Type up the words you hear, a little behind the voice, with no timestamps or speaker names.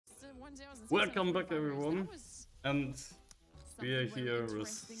Welcome back, everyone, and we are here with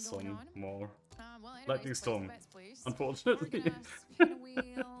some more lightning storm. Unfortunately,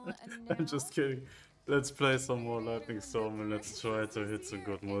 I'm just kidding. Let's play some more lightning storm and let's try to hit some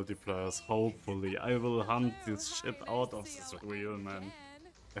good multipliers. Hopefully, I will hunt this shit out of this wheel, man.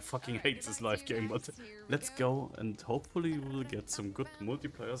 I fucking hate this live game, but let's go and hopefully we'll get some good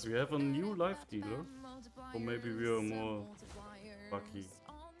multipliers. We have a new live dealer, or maybe we are more lucky.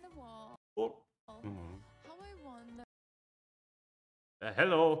 Oh.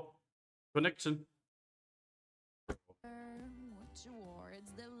 Hello, connection.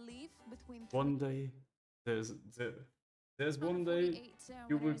 One day, there's one day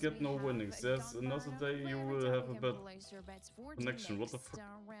you will get no winnings. There's another day you will have a bad connection. What the fuck?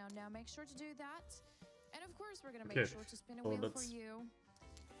 Make sure to do that. And of course, we're gonna make sure to spin a so wheel for you.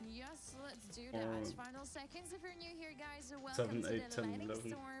 Yes, let's do that. Final seconds. If you're new here, guys, welcome 7, 8, to the 10, Lightning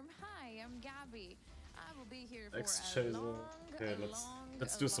 11. Storm. Hi, I'm Gabby. I will be here for Exchange. Okay,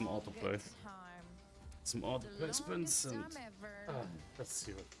 let's do some autoplay. Some autoplay spins and let's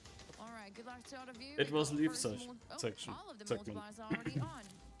see what. All right, good luck to all of you. It was leaf section segment.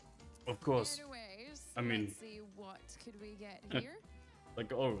 Of course. Anyways, I mean, let's see what could we get here.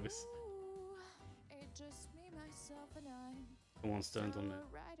 Like always. Ooh, it just me, myself, and I. Come on, stand on it.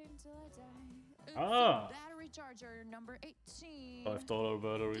 Right until I die. Ah! Battery charger number 18. $5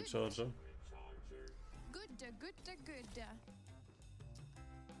 battery charger. Good.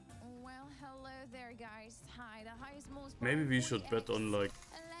 Well, hello there, guys. Hi, the highest most. Maybe we should bet on like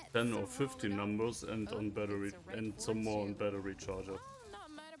 10 or 15 numbers and on battery and some more on battery charger.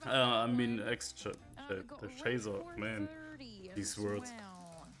 I mean extra the chaser, man. These words.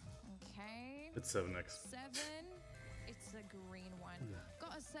 Okay. It's 7x. 7. It's a green one.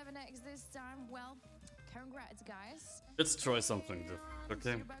 Got a 7x this time. Well, congrats, guys. Let's try something different,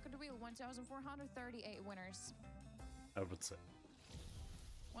 okay? You're back on the wheel. 1,438 winners. I would say.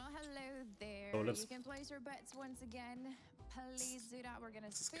 Well, hello there. So you can place your bets once again. Please do that. We're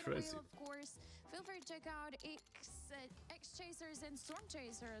gonna spin a wheel, of course. Feel free to check out X Chasers and Storm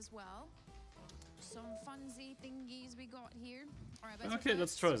Chaser as well. Some funsy thingies we got here. All right, okay,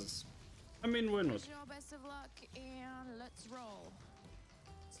 let's try this. I mean, why not? Best of luck and let's roll.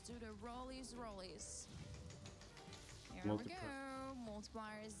 Let's do the rollies. Here we go.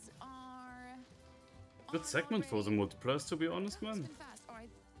 Multipliers are. Good segment for the multipliers, to be honest, man. Oh, I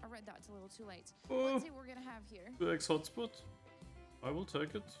read that. It's a little too late. Oh, let's see what we're gonna have here. 2x hotspot. I will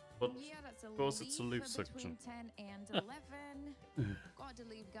take it, but yeah, that's of course it's a leaf section. 10 and 11. Got to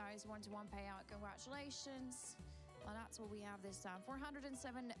leave, guys. 1-to-1 payout. Congratulations. Well, that's what we have this time.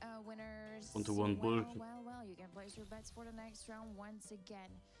 407 winners. 1-to-1 bullshit. Well, you can place your bets for the next round once again.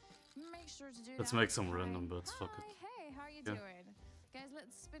 Make sure to do Let's that. make some random bets. Fuck it. Hey, how you doing? Guys,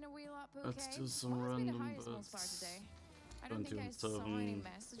 let's spin a wheel up, okay? Let's do some random bets. I don't think I saw any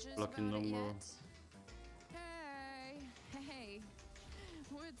messages lucky about number. it yet. Hey,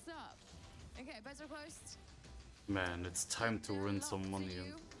 what's up? Okay, bets are closed. Man, it's time to win some money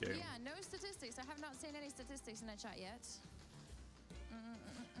in the game. Yeah, no statistics. I have not seen any statistics in the chat yet.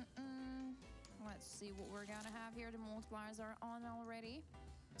 Let's see what we're gonna have here. The multipliers are on already.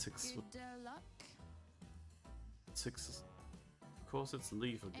 6. Good luck. 6 is... Of course it's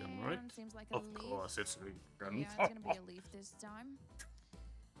leaf again, right? Seems like of course it's leaf again. Yeah, it's gonna be a leaf this time.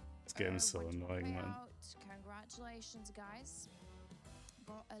 This game is so annoying, man. Congratulations, guys.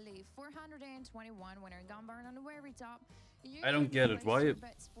 Got a leaf. 421 winner. Gunburn on the very top. I don't get it.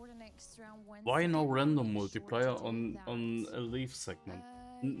 Why no random multiplier on a leaf segment?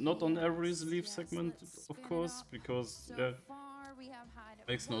 Not on every leaf segment, of course, because yeah,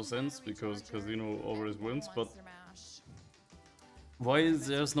 makes no sense because casino always wins. But why is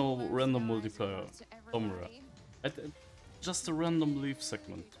there's no random multiplier somewhere? Just a random leaf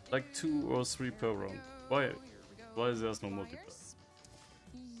segment, like 2 or 3 per round. Why is there's no multiplier?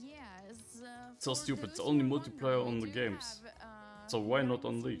 So stupid. It's only multiplier on the games. So why not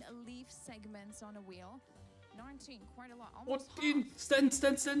on leaf? Leaf segments on a wheel. 19, quite a lot. 14! Stand!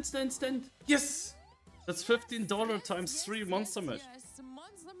 Yes! That's $15 times 3 Monster Mash. Yes,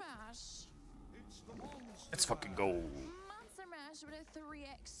 Monster Mash. Let's fucking go. Monster Mash with a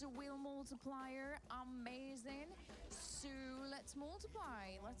 3x wheel multiplier. Amazing. So let's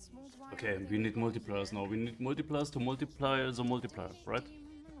multiply. Okay, we need multipliers now. We need multipliers to multiply the multiplier, right?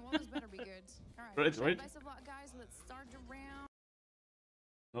 Well, this better be good. All right. Right. Best of luck, guys. Let's start the round.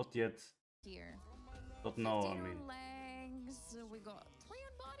 Not yet. Here. Not now, I mean. Legs. We got 3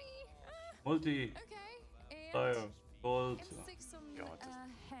 on body. Multi. Okay. Fire. Gold. And 6 on God.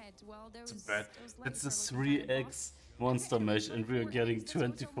 Head. Well, It's bad. It's a 3x Monster Mesh and we are getting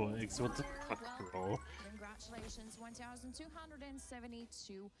 24x. What the fuck, bro? Congratulations,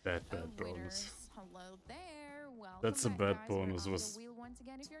 1,272 Bad bonus. Hello there. Welcome That's a back, bad guys. bonus. We're on Was the wheel once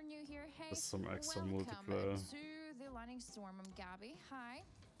again. If you're new here, hey, some extra welcome multiplayer. to the Lightning Storm. I'm Gabby. Hi.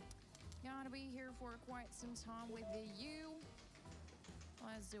 Gonna be here for quite some time with you.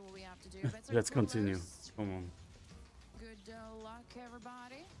 Let's do what we have to do. Let's continue. Come on. Good luck,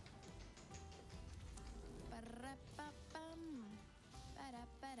 everybody.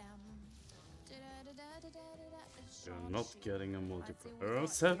 You're not getting a multiplayer.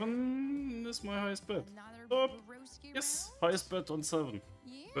 7 is my highest bet. Stop. Yes, highest bet on 7.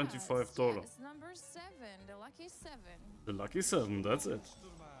 $25. Yes, number 7, the lucky 7. The lucky 7, that's it.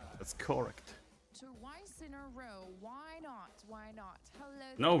 That's correct. Twice in a row. Why not? Why not? Hello.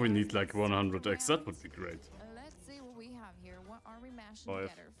 Now we need like 100x. That would be great. Let's see what we have here. What are we mashing 5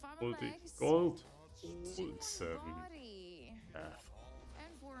 together? 5 multi legs, gold. 2 7. body,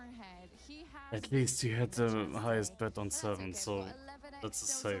 and 4 head. He has At least you had the highest bet on 7, okay. so 11x that's a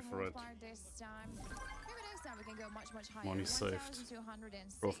total safe, right? multiplier this time. Maybe next time we can go much higher. Money saved.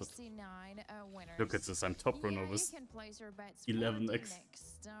 1,269 winners. Look at this, I'm top runner You with can place your bets for 11x. the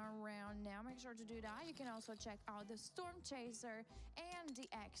next round now. Make sure to do that. You can also check out the Storm Chaser and the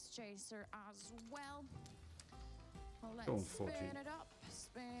X Chaser as well. Let's Go on 14. spin it up.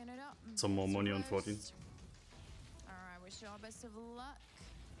 Spin it up. Some more money on 14. Alright, wish you all best of luck.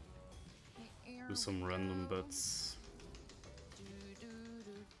 Here Do some we random go. bets. Do, do, do,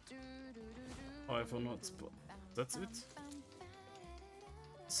 do, do, do, do. 5 on hotspot. That's it?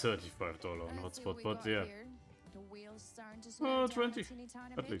 $35 $35 on hotspot, but yeah. The wheels starting to slow down 20 a teeny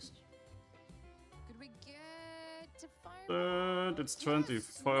tiny at bit. least. Could we get to Fireball? It's 20.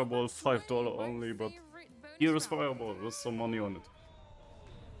 Yes, Fireball number $5 3, my only, but favorite bonus here is round. Fireball with some money on it.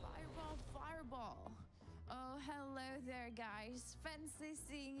 Fireball. Oh, hello there, guys. Fancy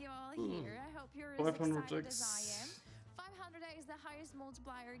seeing you all Hmm. here. I hope you're as 500x. excited as I am. 500x, the highest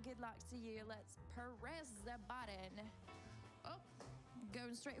multiplier. Good luck to you. Let's press the button. Oh,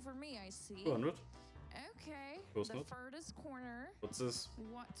 going straight for me, I see. 200. Okay, Close the not. furthest corner. What's this?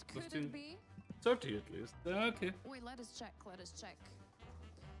 What could 15. it be? 30 at least. Yeah, okay. Wait, let us check.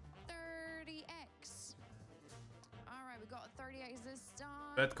 30x. Alright, we got 30x this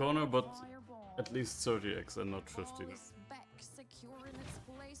time. Bad corner, but Fireball. at least 30x and not 50. Ball is back secure in its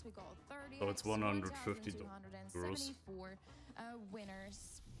place. We got 30x. So it's $150 1,274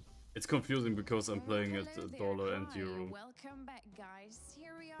 winners. It's confusing because I'm playing at Hello there. dollar and Hi, euro. Welcome back, guys.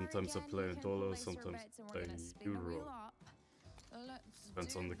 Here we are Sometimes I again. play You in can dollar, place your sometimes bets and we're play gonna in spin the euro. wheel up. Let's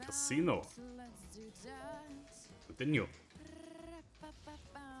Depends do on the that. casino. Let's do that. Continue.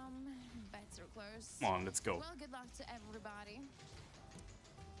 Bets are close. Come on, let's go. Well, good luck to everybody.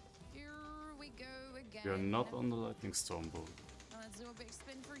 Here we go again. We are not on the lightning storm boat. Let's do a big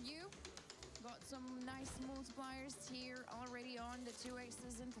spin for you. Got some nice multipliers here already on the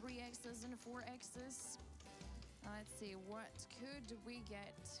 2x's and 3x's and 4x's. Let's see, what could we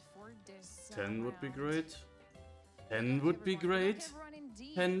get for this 10 would be round? great. 10 Good luck, would be everyone. Good luck, great. everyone,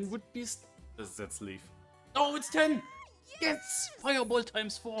 indeed. 10 would be. Let's leave. Oh, it's 10! Yes! Fireball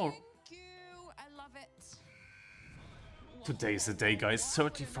times 4. Thank you. I love it. Today's the day, guys.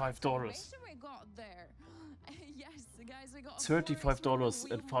 $35. We got there. Yes, guys, we got $35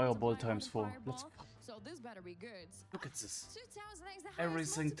 wheel and Fireball multiplier times on 4. Fireball. Let's So this better be good. look at this. 2,000x, the highest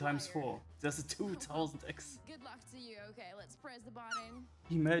Everything times multiplier. 4. There's a 2000x. Good luck to you. Okay, let's press the button.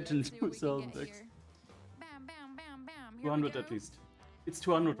 Imagine Let's see what we can get 2000x. here. Bam, bam, bam, bam. Here 200 we at go. least. It's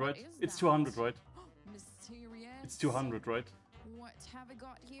 200, What right? is It's that? 200, right? Mysterious. It's 200, right? What have we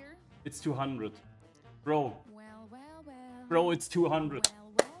got here? It's 200. Bro, Well, well, well. bro, it's 200.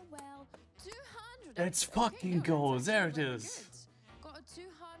 Well. 200. Let's Okay, fucking yeah, go. that's There actually it really is. good. Got a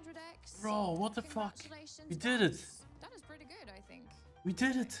 200x. Bro, what the fuck? Congratulations, We did it. guys. That is pretty good, I think. We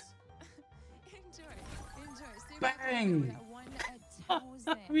did it. Enjoy. Bang! We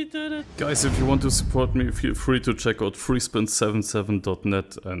We did it. Guys, if you want to support me, feel free to check out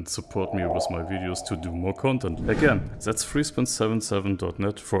freespin77.net and support me with my videos to do more content. Again, that's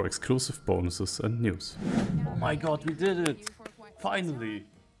freespin77.net for exclusive bonuses and news. Oh my god, we did it! Finally!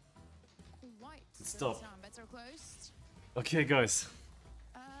 Stop. Okay, guys.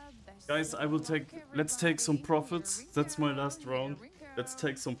 Guys, I will take... Let's take some profits. That's my last round. Let's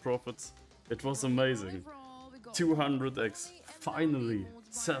take some profits. It was amazing. 200x. Finally.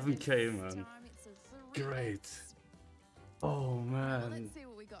 7k, man. Great. Oh, man.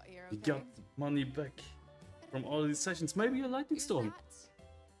 We got money back from all these sessions. Maybe a lightning storm.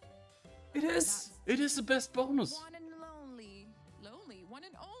 It is. It is the best bonus. One and lonely. One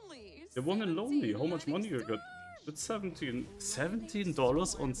and only. The one and lonely. How much money you got? It's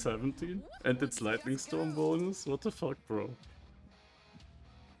 $17 on 17? And it's Lightning Storm bonus? What the fuck, bro?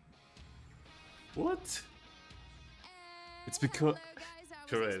 What? It's because...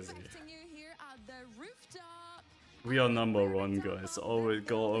 Crazy. We are number one, guys.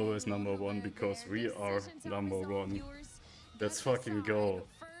 Always number one, because we are number one. Let's fucking go.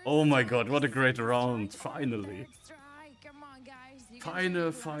 Oh my god, what a great round. Finally.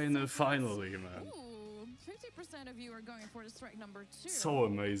 Finally, man. 50% of you are going for the strike number 2. So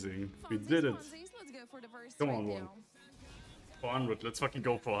amazing. We did it. Come on, one. 400. Let's fucking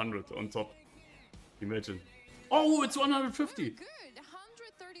go for 100 on top. Imagine. Oh, it's 150. Good.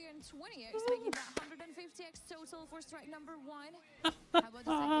 130 and 20x, making that 150x total for strike number 1. How about the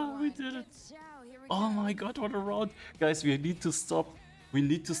second one? We did it. Oh my god, what a round. Guys, we need to stop. We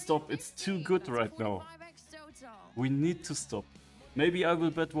need to stop. It's too good right now. We need to stop. Maybe I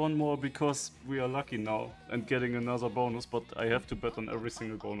will bet one more because we are lucky now and getting another bonus, but I have to bet on every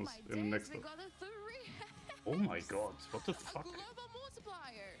single bonus in the next one. Oh my god, what the fuck?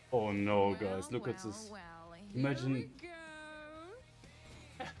 Oh no, guys, look at this. Imagine.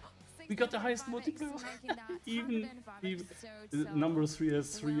 We got the highest multiplier. even number 3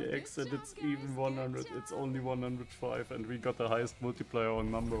 has 3x and it's even 100. It's only 105 and we got the highest multiplier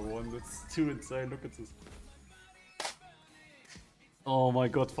on number 1. That's too insane. Look at this. Oh my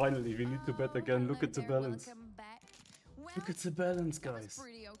god, finally, we need to bet again. Look at the balance. Look at the balance, guys.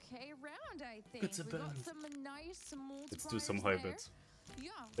 Look at the balance. Let's do some high bets.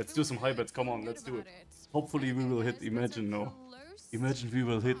 Let's do some high bets. Come on, let's do it. Hopefully we will hit. Imagine now. Imagine we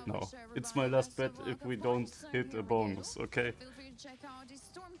will hit now. It's my last bet if we don't hit a bonus, okay?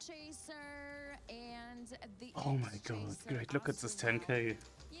 Oh my god, great. Look at this 10k.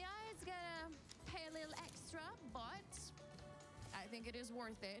 I think it is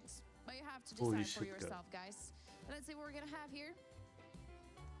worth it, but you have to decide for yourself, guys. Let's see what we're gonna have here.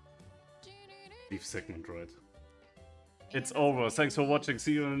 Leave segment right. It's over. Thanks for watching.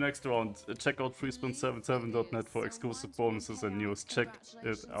 See you in the next round. Check out freespin77.net for exclusive bonuses and news. Check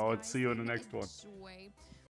it out. See you in the next one.